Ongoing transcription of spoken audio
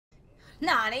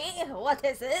Nani, what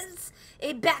is this?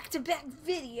 A back-to-back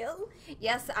video?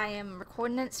 Yes, I am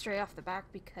recording it straight off the back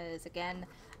because, again,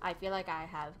 I feel like I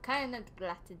have kind of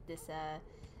neglected this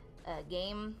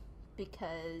game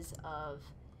because of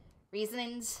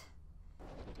reasonings.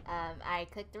 I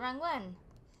clicked the wrong one.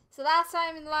 So last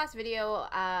time in the last video,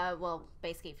 well,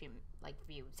 basically a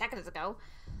few seconds ago,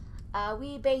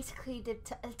 we basically did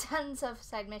tons of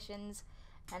side missions,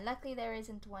 and luckily there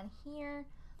isn't one here.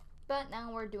 But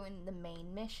now we're doing the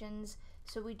main missions.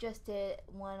 So we just did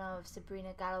one of Sabrina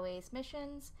Galloway's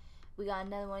missions. We got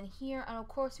another one here, and of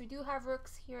course we do have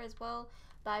Rooks here as well.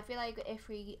 But I feel like if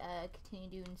we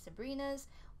continue doing Sabrina's,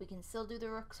 we can still do the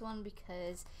Rooks one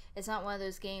because it's not one of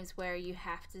those games where you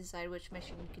have to decide which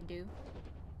mission you can do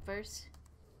first.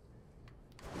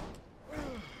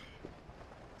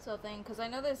 So thing, because I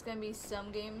know there's gonna be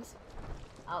some games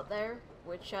out there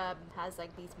which has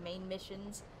like these main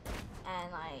missions,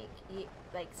 and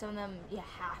like some of them you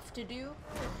have to do,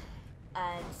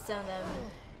 and some of them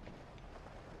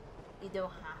you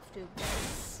don't have to, but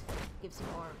it gives you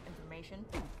more information.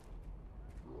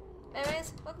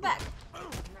 Anyways, welcome back.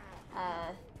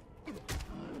 I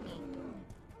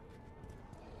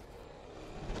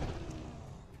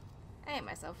hate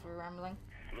myself for rambling.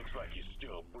 Looks like you're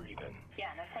still breathing.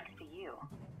 Yeah, no thanks to you.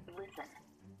 Listen,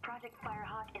 Project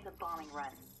Firehawk is a bombing run.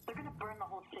 They're gonna burn the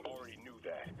whole city. Already knew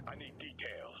that. I need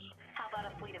details. How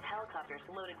about a fleet of helicopters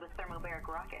loaded with thermobaric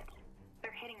rockets?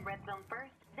 They're hitting Red Zone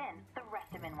first, then the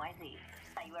rest of NYZ.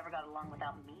 Now, you ever got along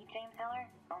without me, James Heller?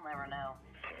 I'll never know.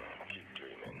 Keep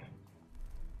dreaming.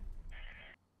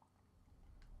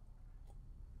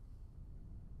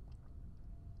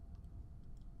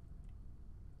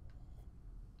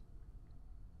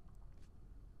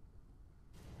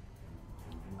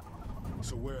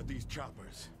 So where are these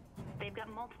choppers? They've got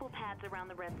multiple pads around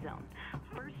the Red Zone.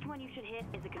 First one you should hit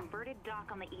is a converted dock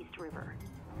on the East River.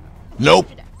 Nope.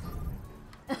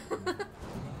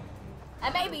 I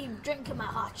may be drinking my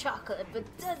hot chocolate, but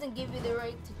it doesn't give you the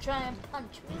right to try and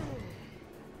punch me.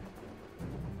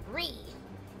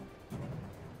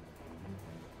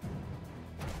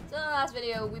 So in the last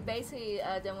video, we basically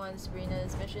did one of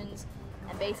Sabrina's missions,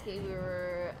 and basically we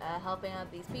were helping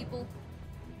out these people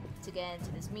to get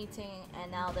into this meeting,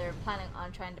 and now they're planning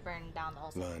on trying to burn down the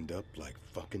whole city. Lined up like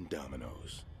fucking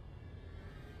dominoes.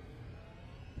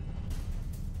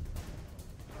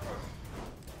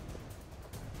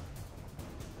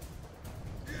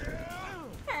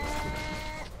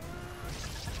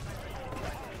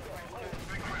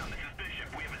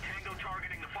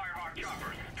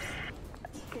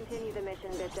 Continue the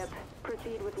mission, Bishop.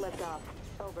 Proceed with liftoff.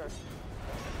 Over.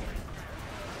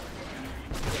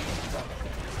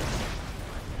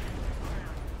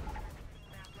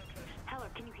 Heller,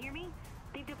 can you hear me?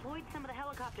 They've deployed some of the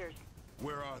helicopters.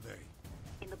 Where are they?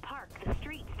 In the park, the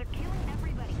streets, they're killing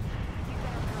everybody. You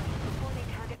better hurry before they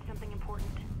target something important.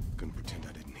 Couldn't pretend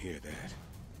I didn't hear that.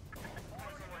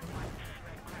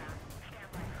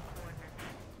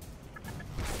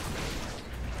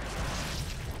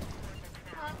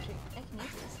 Oh, actually, I can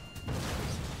use this.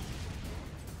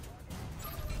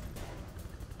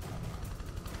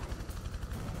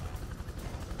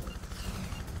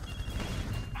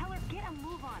 Heller, get a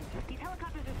move on. These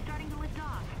helicopters are starting to lift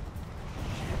off.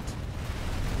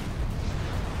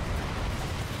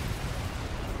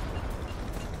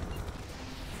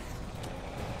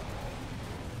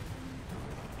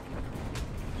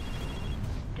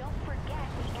 Don't forget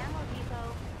the ammo depot.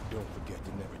 Don't forget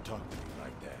to never talk to me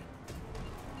like that.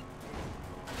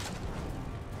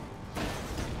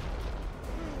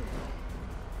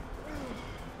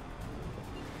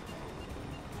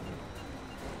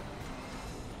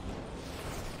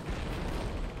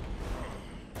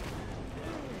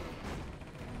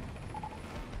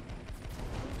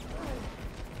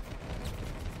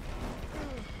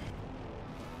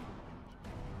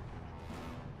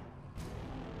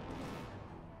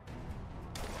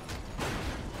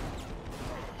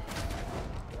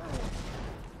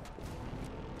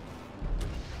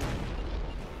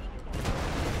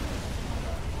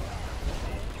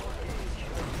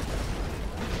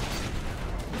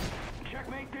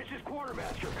 Checkmate, this is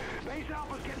Quartermaster. Base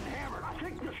Alpha's getting hammered. I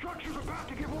think the structure's about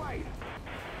to give way.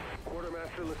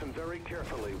 Quartermaster, listen very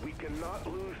carefully. We cannot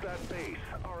lose that base.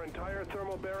 Our entire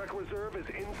thermobaric reserve is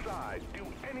inside. Do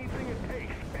anything it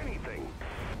takes. Anything.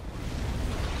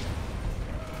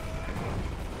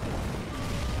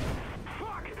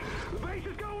 Fuck! The base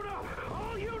is going up!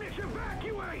 All units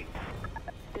evacuate!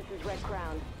 This is Red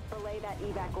Crown. Relay that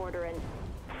evac order and...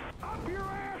 Up your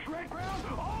ass, Red Crown!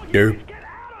 All Here. units get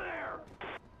out of there!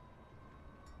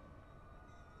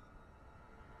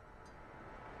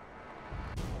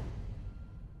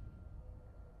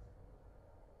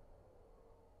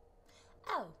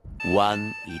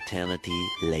 One eternity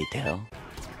later.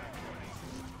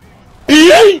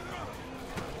 I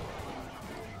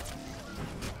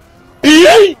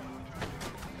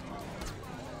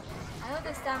hope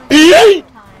this damage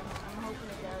takes time. I'm hoping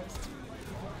it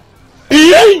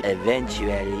does.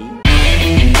 Eventually.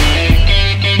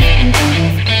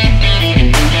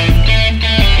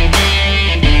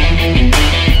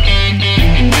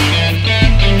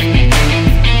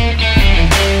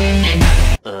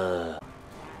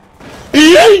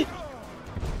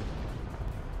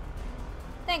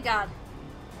 Thank God.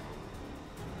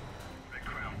 Big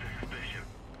Crown, this is Bishop.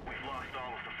 We've lost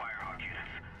all of the Firehawk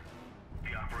units.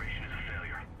 The operation is a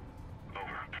failure.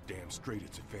 Over. Damn straight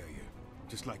it's a failure.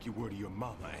 Just like you were to your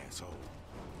mama, asshole.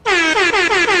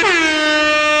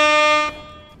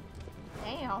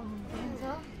 Damn,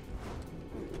 Benzo.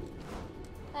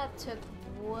 That took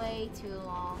way too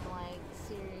long, like,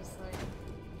 seriously.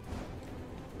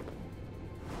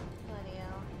 Bloody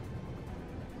hell.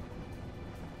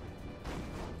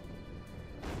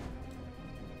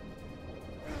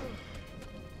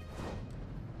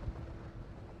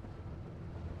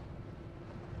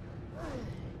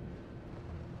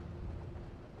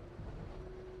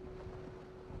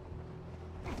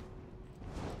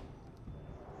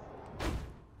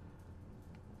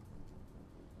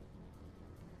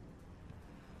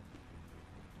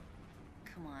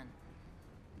 Come on.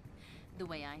 The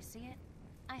way I see it,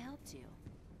 I helped you.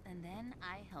 And then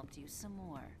I helped you some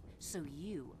more. So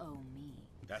you owe me.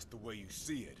 That's the way you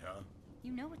see it, huh?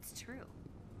 You know it's true.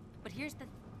 But here's the...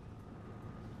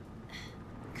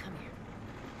 Come here.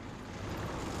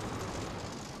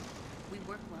 We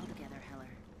work well together, Heller.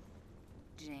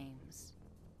 James,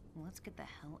 let's get the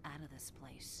hell out of this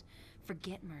place.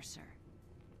 Forget Mercer.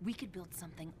 We could build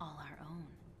something all our own.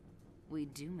 We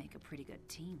do make a pretty good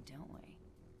team, don't we?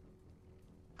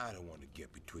 I don't want to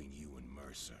get between you and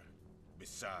Mercer.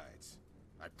 Besides,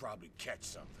 I'd probably catch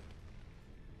something.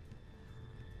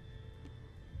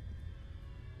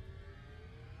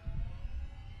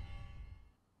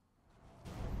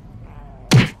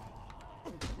 Damn,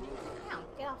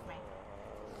 get off me.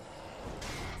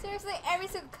 Seriously, every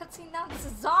single cutscene now, this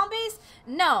is zombies?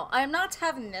 No, I'm not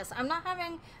having this. I'm not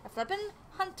having a flippin'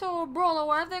 hunter or brawler,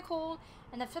 whatever they're called,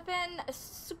 and a flippin'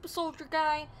 super soldier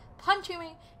guy punching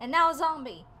me, and now a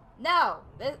zombie. No,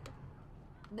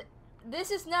 this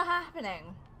is not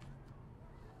happening.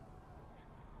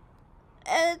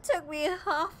 And it took me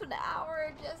half an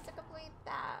hour just to complete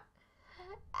that.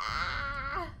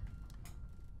 Ah.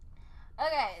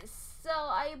 Okay, so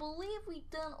I believe we've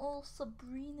done all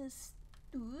Sabrina's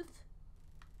stuff.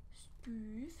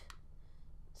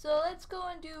 So let's go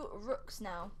and do Rooks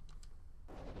now.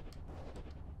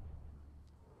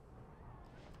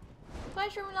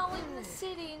 Quite sure we're not leaving the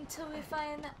city until we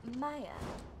find Maya.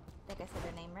 I think I said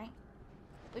her name right.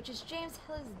 Which is James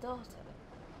Heller's daughter.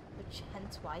 Which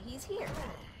hence why he's here.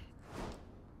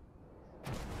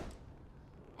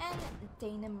 And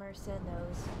Dana Mercer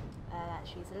knows that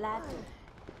she's allowed to.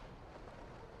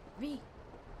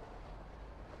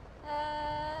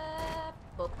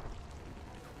 Boop.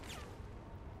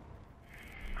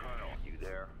 Colonel, you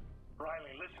there?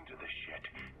 Riley, listen to this shit.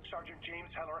 Sergeant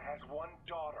James Heller has one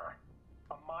daughter.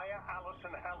 Amaya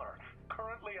Allison Heller,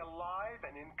 currently alive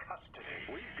and in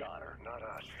custody. We've got her, not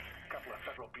us. A couple of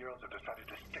federal bureaus have decided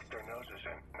to stick their noses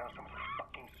in. Now some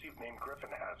fucking suit named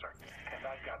Griffin has her. And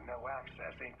I've got no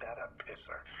access. Ain't that a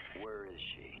pisser? Where is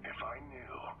she? If I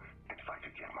knew, if I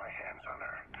could get my hands on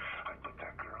her, I'd put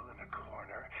that girl in a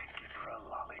corner, give her a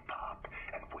lollipop,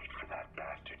 and wait for that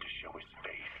bastard to show his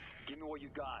face. Give me what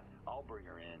you got. I'll bring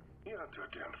her in. You don't do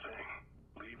a damn thing.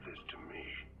 Leave this to me.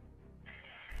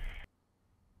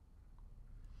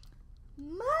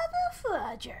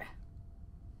 Motherfudger.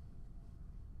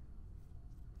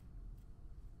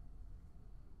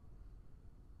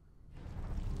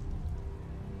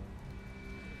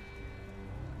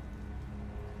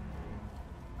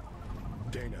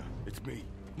 Dana, it's me.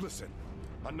 Listen,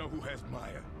 I know who has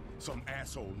Maya. Some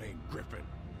asshole named Griffin.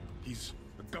 He's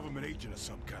a government agent of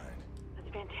some kind. That's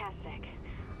fantastic.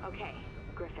 Okay,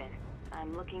 Griffin.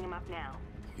 I'm looking him up now.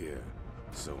 Yeah,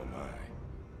 so am I.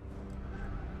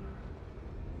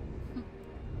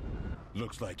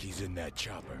 Looks like he's in that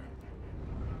chopper.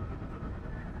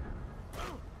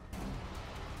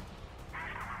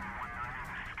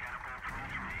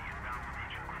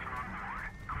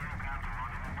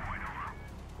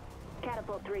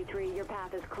 Catapult 3-3, your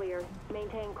path is clear.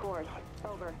 Maintain course.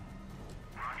 Over.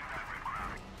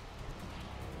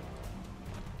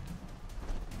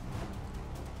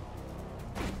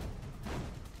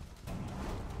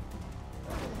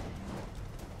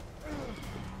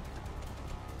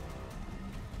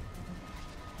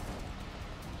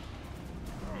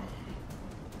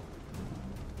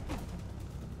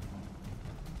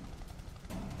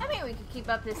 we can keep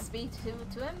up this speed to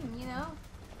him, you know?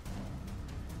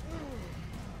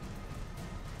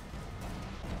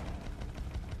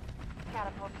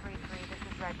 Catapult 3-3,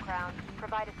 this is Red Crown.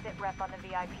 Provide a sit rep on the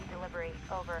VIP delivery.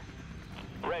 Over.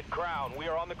 Red Crown, we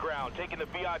are on the ground, taking the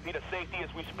VIP to safety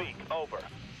as we speak. Over.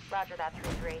 Roger that,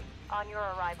 3-3. On your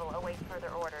arrival, await further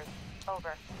orders.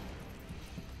 Over.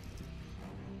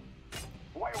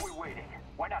 Why are we waiting?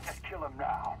 Why not just kill him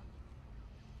now?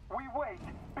 We wait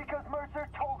because Mercer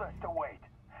told us to wait.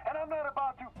 And I'm not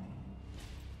about to...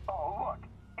 Oh, look.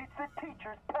 It's the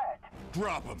teacher's pet.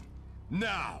 Drop him.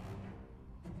 Now.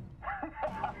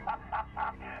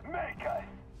 Make us.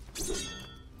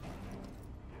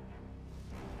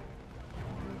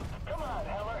 Come on,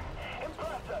 Heller.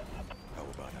 Impress us. How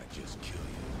about I just kill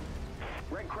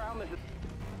you? Red Crown, this is...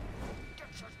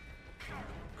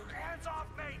 Hands off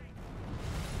me!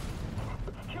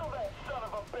 Kill that son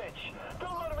of a bitch!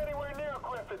 Don't let him anywhere near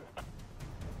Griffin!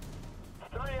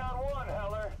 3-on-1,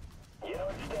 Heller. You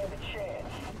don't stand a chance.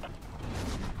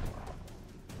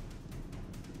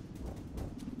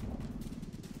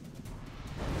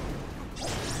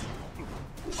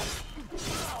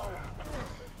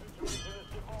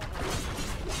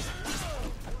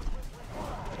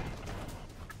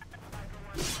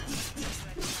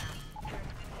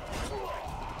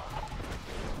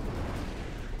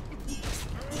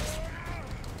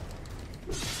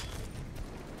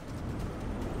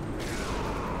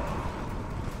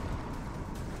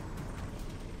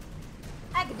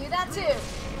 I can do that too.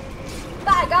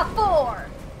 I got 4.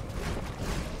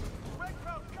 Red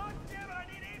Crown, goddammit, I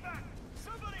need evac!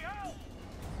 Somebody help!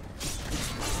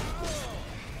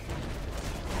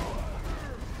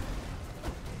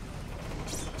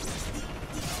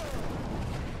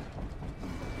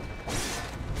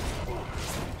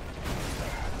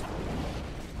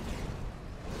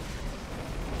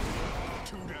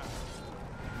 Two down.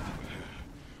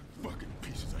 Fucking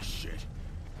pieces of shit.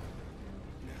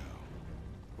 Now,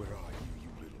 where are you, you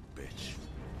little bitch?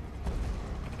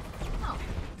 Oh,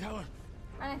 Heller,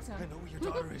 right next to I him. know where your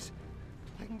daughter is.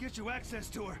 I can get you access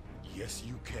to her. Yes,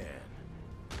 you can.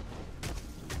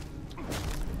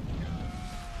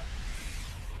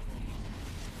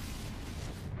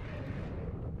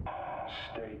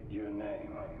 State your name.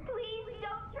 Please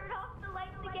don't turn off the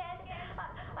lights again.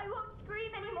 I won't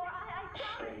scream anymore. I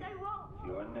promise State I won't.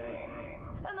 your name.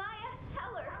 Amaya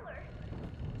Heller.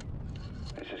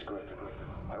 This is Griffin.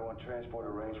 I want transport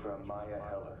arranged for Amaya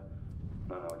Heller.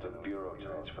 No, it's a bureau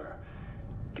transfer.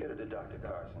 Get her to Dr.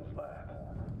 Carson's lab.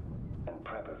 And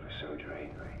prep her for surgery.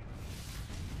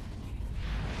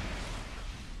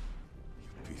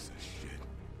 You piece of shit.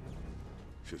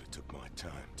 Should have took my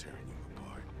time tearing you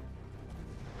apart.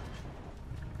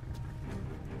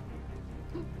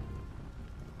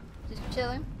 Just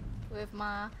chilling with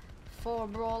my 4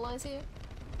 brawlers here.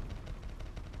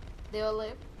 They all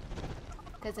live.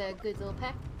 Because they're a good little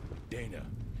pack. Dana,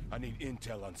 I need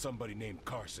intel on somebody named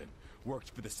Carson. Works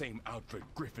for the same outfit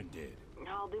Griffin did.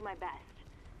 I'll do my best.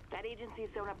 That agency's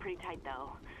sewn up pretty tight,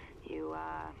 though. You,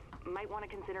 might want to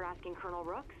consider asking Colonel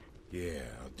Rooks? Yeah,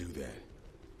 I'll do that.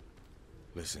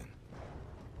 Listen,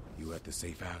 you at the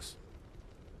safe house?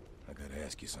 I gotta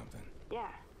ask you something. Yeah.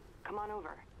 Come on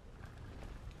over.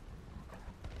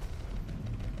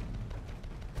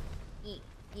 Yeet,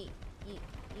 yeet, yeet,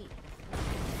 yeet.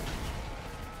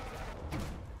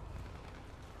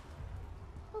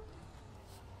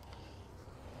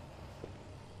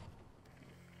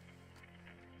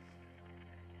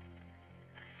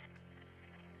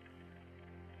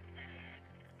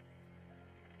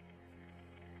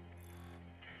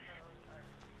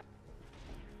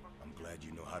 I'm glad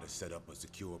you know how to set up a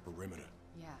secure perimeter.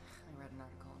 Yeah, I read an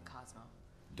article in Cosmo.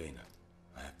 Dana,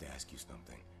 I have to ask you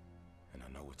something. And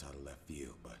I know it's out of left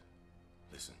field, but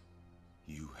listen,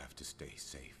 you have to stay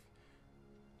safe.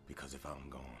 Because if I'm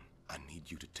gone, I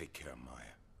need you to take care of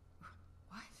Maya.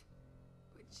 What?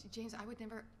 James, I would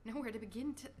never know where to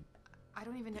begin to... I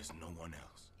don't even know... There's no one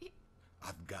else.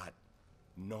 I've got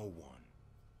no one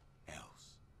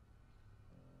else.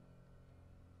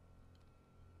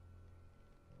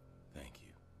 Thank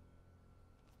you.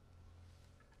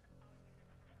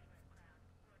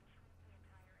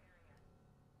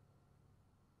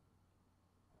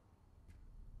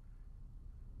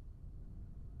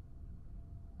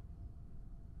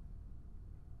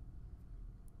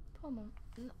 Poor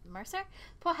Mercer?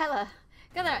 Poor Heller.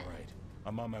 Gonna... All right,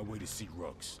 I'm on my way to see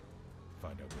Rooks.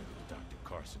 Find out whether Dr.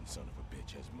 Carson, son of a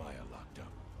bitch, has Maya locked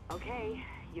up. Okay.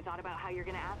 You thought about how you're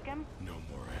gonna ask him? No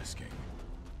more asking.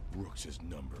 Rooks'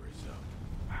 number is up.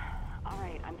 All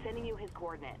right, I'm sending you his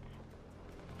coordinates.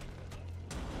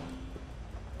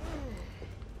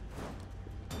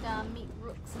 Gonna meet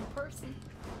Rooks in person.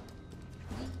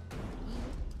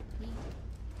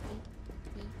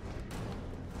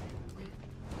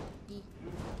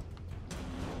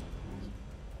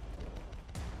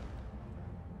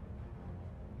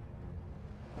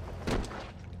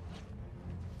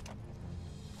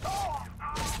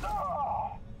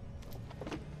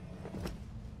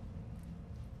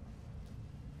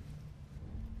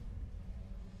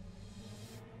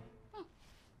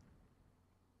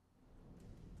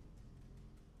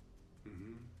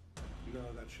 No,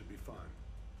 that should be fine.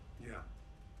 Yeah.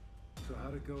 So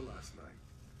how'd it go last night?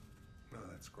 No,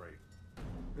 that's great.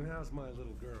 And how's my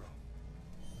little girl?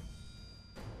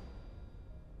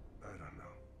 I don't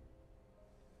know.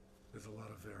 There's a lot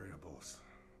of variables.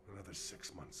 Another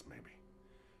 6 months, maybe.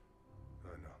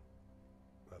 I know.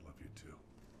 I love you too.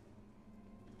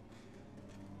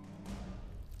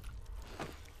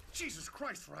 Jesus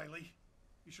Christ, Riley!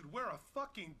 You should wear a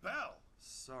fucking bell!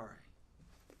 Sorry.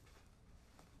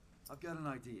 I've got an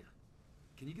idea.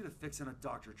 Can you get a fix on a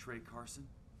Dr. Trey Carson?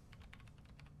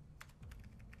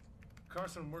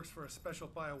 Carson works for a special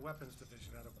bioweapons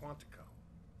division out of Quantico.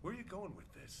 Where are you going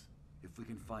with this? If we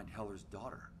can find Heller's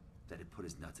daughter, that'd put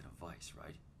his nuts in a vice,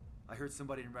 right? I heard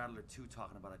somebody in Rattler 2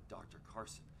 talking about a Dr.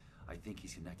 Carson. I think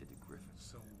he's connected to Griffin.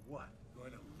 So what?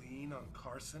 Going to lean on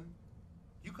Carson?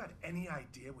 You got any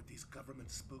idea what these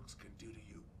government spooks can do to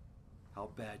you? How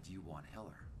bad do you want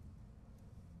Heller?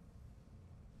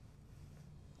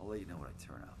 I'll let you know when I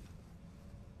turn up.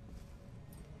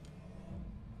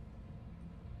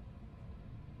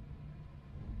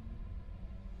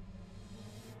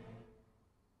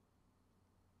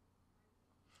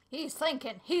 He's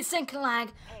thinking like,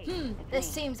 this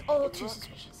seems all too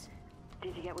suspicious.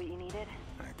 Did you get what you needed?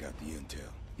 I got the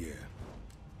intel, yeah.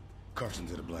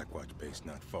 Carson's at a Blackwatch base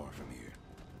not far from here.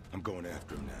 I'm going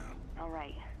after him now. All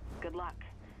right. Good luck.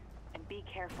 And be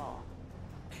careful.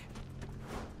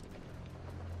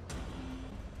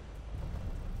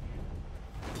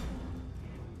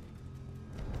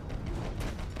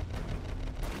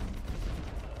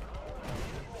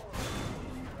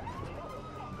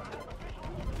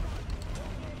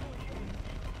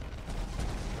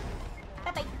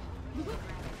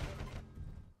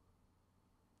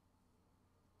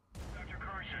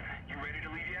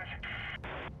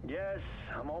 Yes,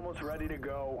 I'm almost ready to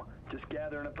go. Just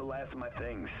gathering up the last of my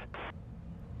things.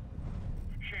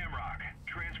 Shamrock,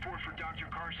 transport for Dr.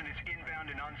 Carson is inbound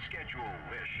and on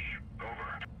schedule-ish.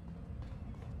 Over.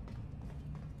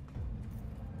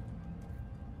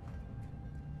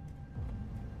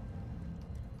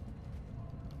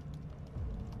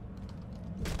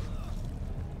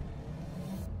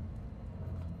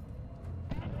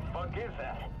 Fuck is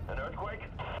that? An earthquake?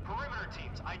 Perimeter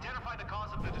teams, identify the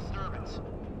cause of the disturbance.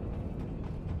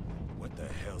 What the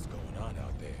hell's going on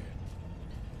out there?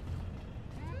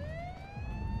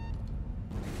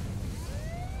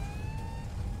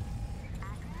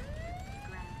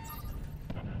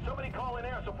 Somebody call in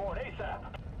air support ASAP.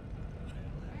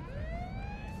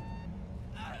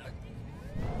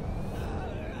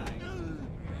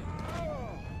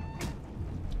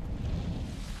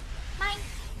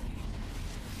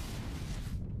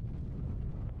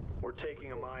 We're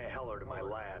taking Amaya Heller to my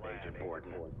lab, Agent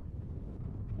Borden.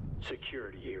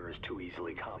 Security here is too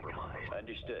easily compromised.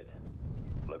 Understood.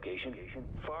 Location?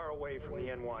 Far away from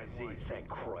the NYZ, thank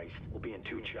Christ. We'll be in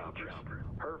 2 choppers.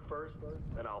 Her first,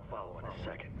 then I'll follow in a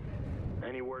second.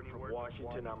 Any word from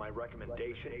Washington on my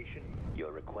recommendation?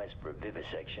 Your request for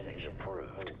vivisection is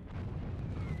approved.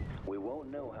 We won't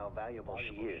know how valuable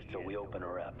she is till we open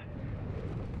her up.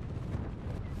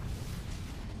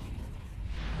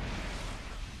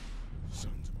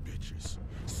 Sons of bitches.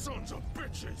 Sons of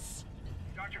bitches!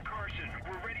 Dr. Carson,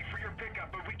 we're ready for your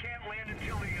pickup, but we can't land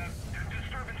until the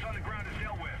disturbance on the ground is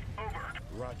dealt with. Over.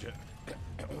 Roger.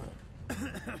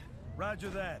 Roger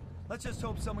that. Let's just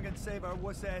hope someone can save our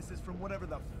wuss asses from whatever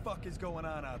the fuck is going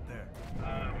on out there.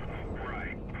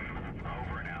 Right.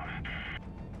 Over and out.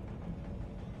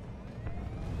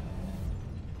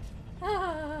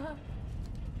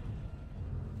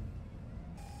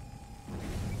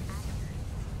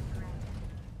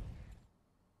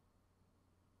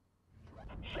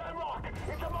 Shamrock!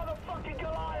 It's a motherfucking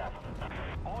Goliath!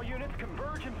 All units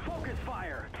converge and focus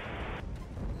fire!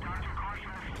 Dr.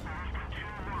 Carson, this is Master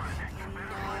 2-1.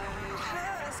 Night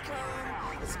has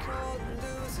come, it's cold and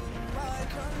losing my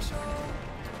control.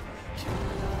 Your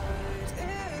light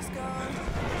is gone, the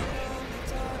only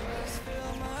darkness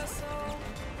fill my soul.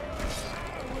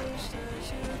 I wish that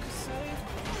you could save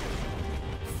me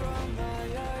from my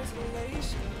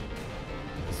isolation.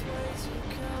 It's way too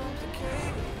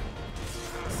complicated.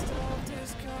 Stop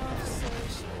this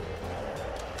conversation.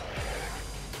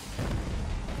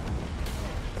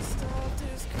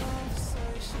 this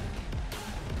conversation.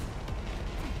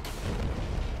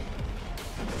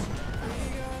 We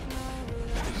got no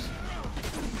relation.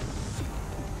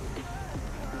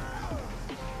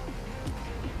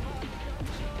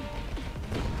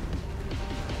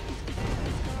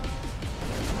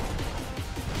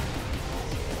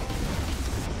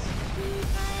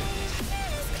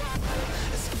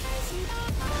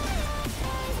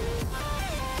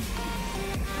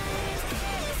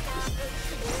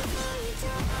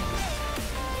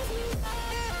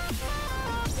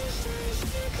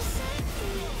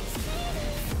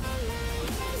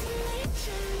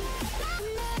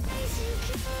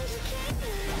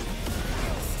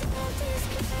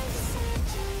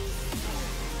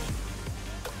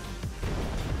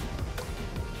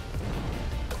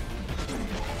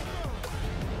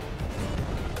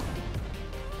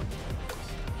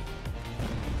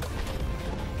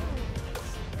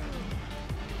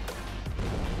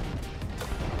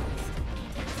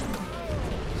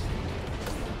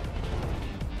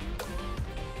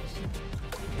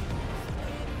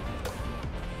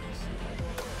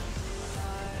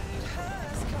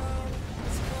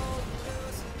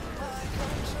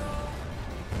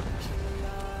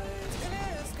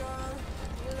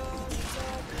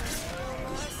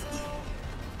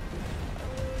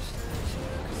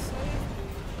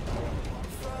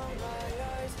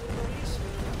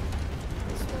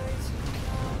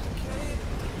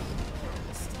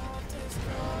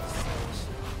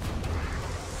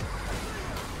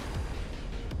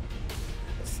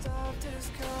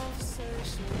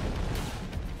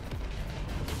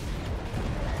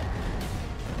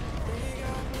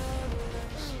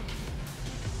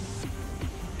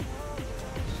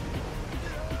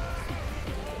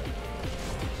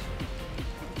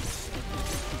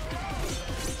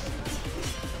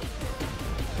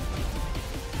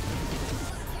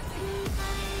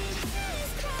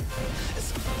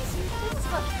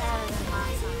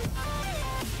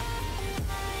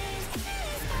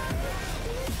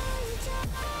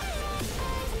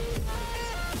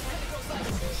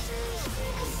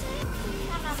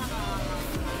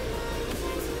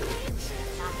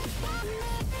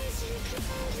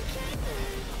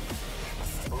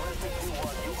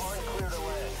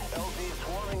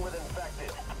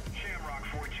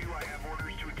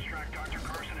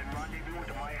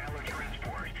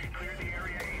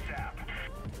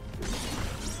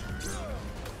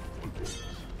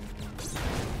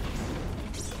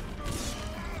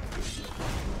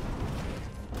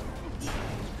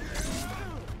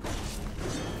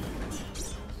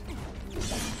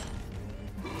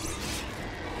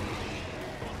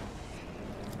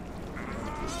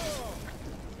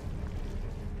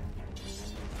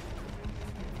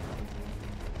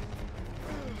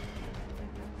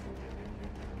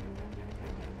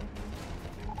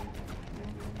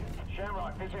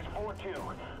 Shamrock, this is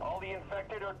 4-2. All the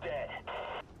infected are dead.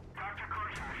 Dr.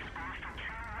 Carson, this is Boston 2-1.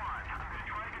 I'm going to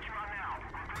try to get you out now.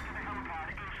 Report to the helipad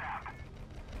ASAP.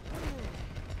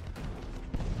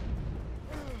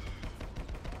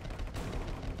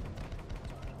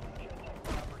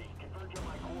 Property. Converge on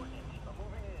my coordinates. I'm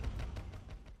moving in.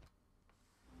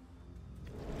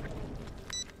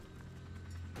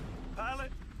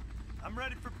 Pilot, I'm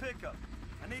ready for pickup.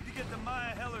 I need to get to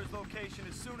Maya Heller's location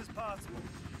as soon as possible.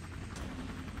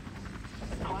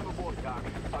 Climb aboard, Doc.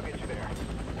 I'll get you there.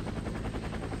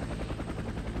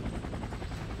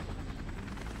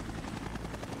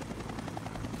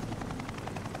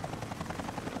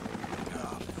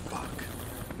 Oh, fuck.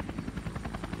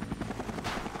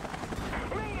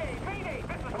 Mayday! Mayday!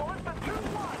 This is Melissa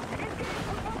 2-1! Engage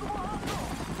with multiple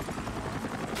hostiles!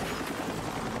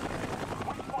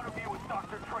 Which one of you is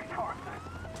Dr. Trey Carson?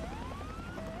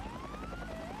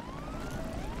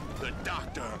 The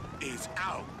doctor is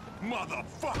out,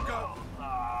 motherfucker!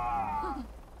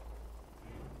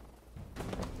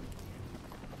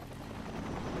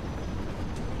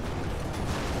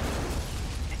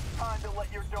 It's time to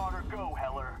let your daughter go,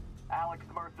 Heller. Alex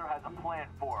Mercer has a plan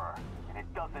for her, and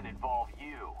it doesn't involve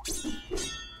you.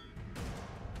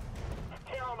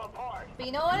 Tear them apart! But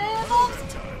you know what it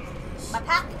involves? My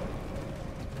pack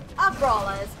of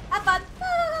brawlers. Have fun!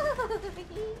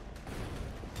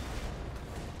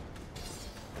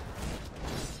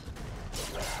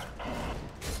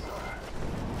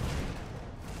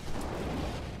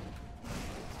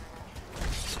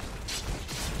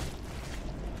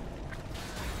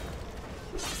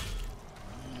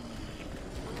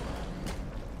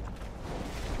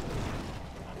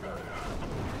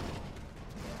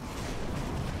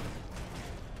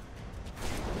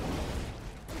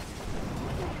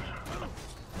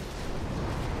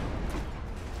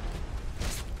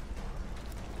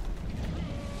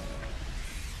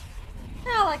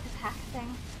 like the pack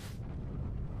thing.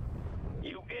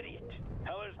 You idiot!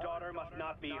 Heller's daughter must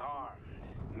not be harmed.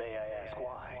 May I ask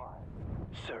why?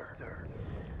 Sir,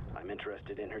 I'm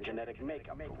interested in her genetic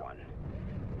makeup, for one.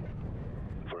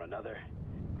 For another,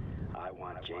 I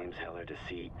want James Heller to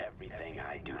see everything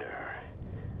I do to her.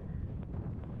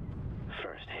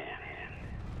 Firsthand.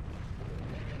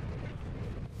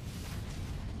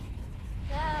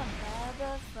 Yeah,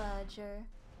 Baba Fudger.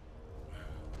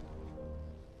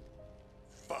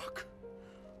 Fuck.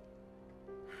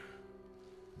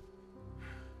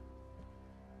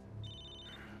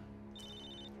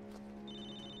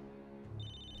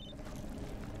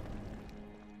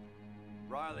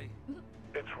 Riley.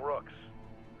 It's Rooks.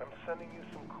 I'm sending you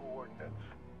some coordinates.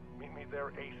 Meet me there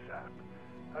ASAP.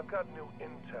 I've got new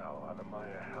intel on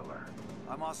Amaya Heller.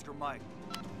 I'm Oscar Mike.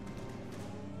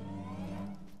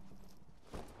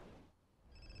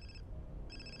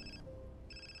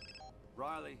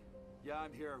 Riley. Yeah,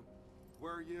 I'm here.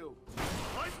 Where are you?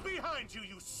 Right behind you,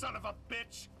 you son of a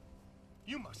bitch!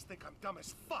 You must think I'm dumb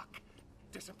as fuck.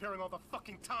 Disappearing all the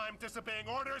fucking time, disobeying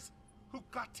orders. Who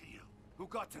got to you? Who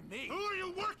got to me? Who are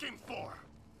you working for?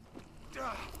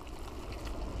 God.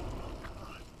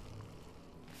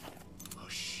 Oh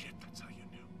shit, that's how you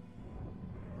knew.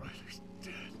 Riley's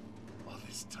dead. All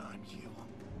this time, you.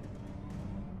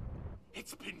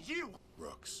 It's been you!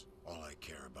 Rooks, all I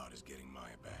care about is getting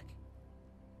Maya back.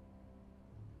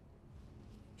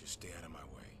 Just stay out of my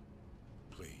way,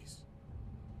 please.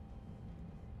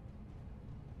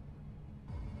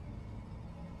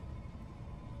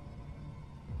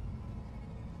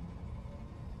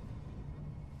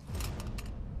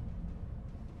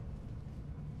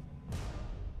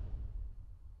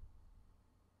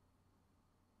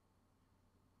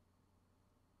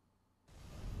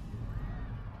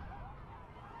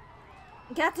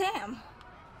 Goddamn.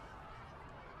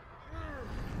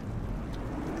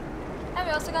 And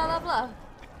we also got level up.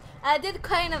 I did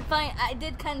kind of find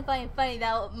it funny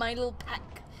that my little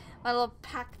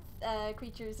pack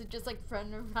creatures are just like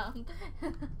running around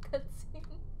in the cutscene.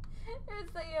 It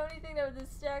was the only thing that would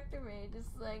distract me,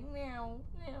 just like meow,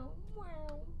 meow,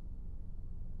 meow.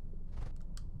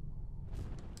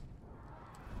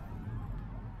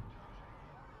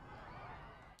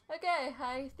 Okay,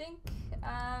 I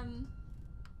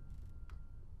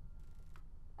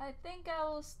think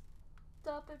I'll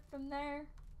stop it from there.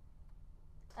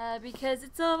 Because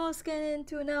it's almost getting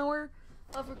into an hour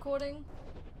of recording.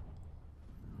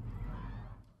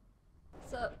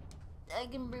 So I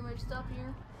can pretty much stop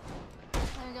here.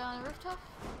 I go on the rooftop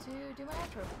to do my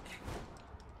outro.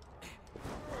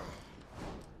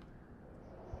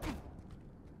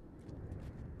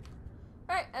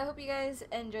 Alright, I hope you guys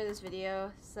enjoy this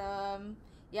video. So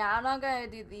yeah, I'm not gonna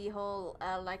do the whole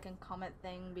like and comment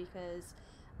thing because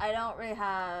I don't really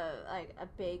have like a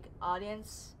big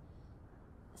audience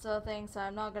sort of thing, so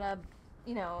I'm not gonna,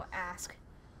 you know, ask.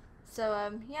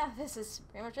 So yeah, this is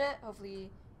pretty much it. Hopefully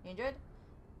you enjoyed,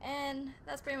 and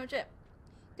that's pretty much it.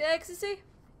 Good ecstasy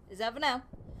is out for now.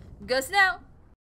 Ghost now.